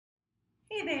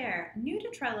Hey there! New to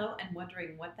Trello and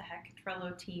wondering what the heck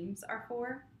Trello teams are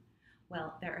for?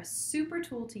 Well, they're a super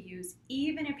tool to use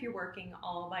even if you're working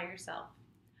all by yourself.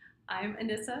 I'm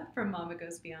Anissa from Mama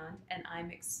Goes Beyond, and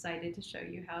I'm excited to show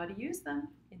you how to use them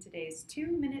in today's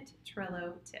 2-minute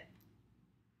Trello tip.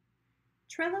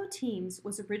 Trello Teams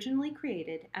was originally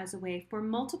created as a way for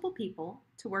multiple people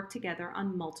to work together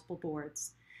on multiple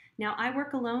boards. Now, I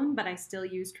work alone, but I still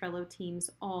use Trello Teams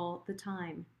all the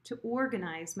time to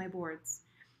organize my boards.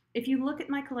 If you look at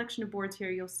my collection of boards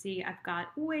here, you'll see I've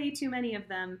got way too many of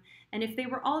them, and if they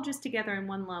were all just together in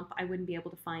one lump, I wouldn't be able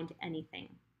to find anything.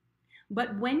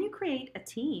 But when you create a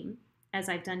team, as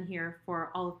I've done here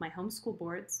for all of my homeschool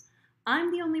boards,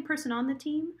 I'm the only person on the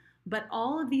team, but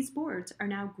all of these boards are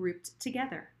now grouped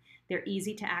together. They're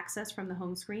easy to access from the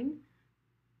home screen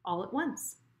all at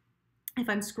once. If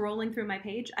I'm scrolling through my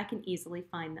page, I can easily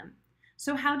find them.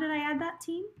 So how did I add that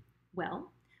team?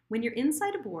 Well, when you're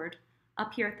inside a board,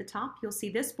 up here at the top, you'll see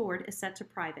this board is set to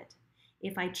private.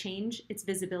 If I change its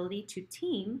visibility to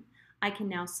team, I can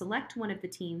now select one of the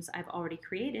teams I've already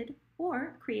created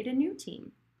or create a new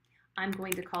team. I'm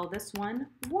going to call this one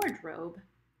Wardrobe.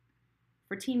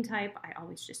 For team type, I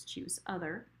always just choose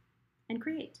Other and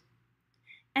Create.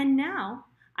 And now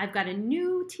I've got a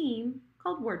new team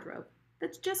called Wardrobe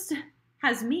that's just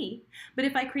has me, but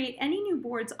if I create any new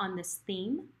boards on this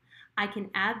theme, I can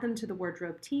add them to the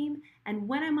Wardrobe team, and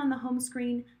when I'm on the home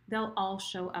screen, they'll all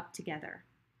show up together.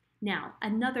 Now,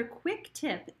 another quick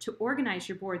tip to organize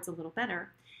your boards a little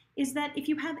better is that if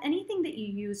you have anything that you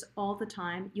use all the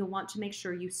time, you'll want to make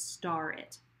sure you star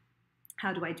it.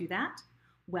 How do I do that?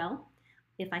 Well,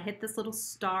 if I hit this little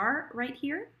star right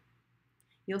here,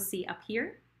 you'll see up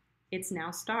here, it's now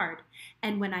starred.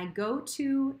 And when I go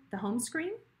to the home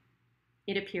screen,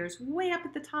 it appears way up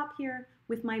at the top here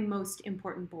with my most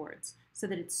important boards so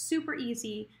that it's super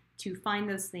easy to find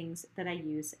those things that I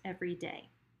use every day.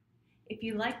 If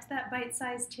you liked that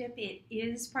bite-sized tip, it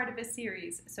is part of a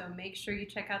series, so make sure you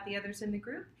check out the others in the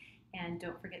group, and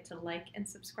don't forget to like and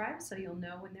subscribe so you'll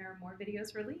know when there are more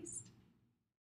videos released.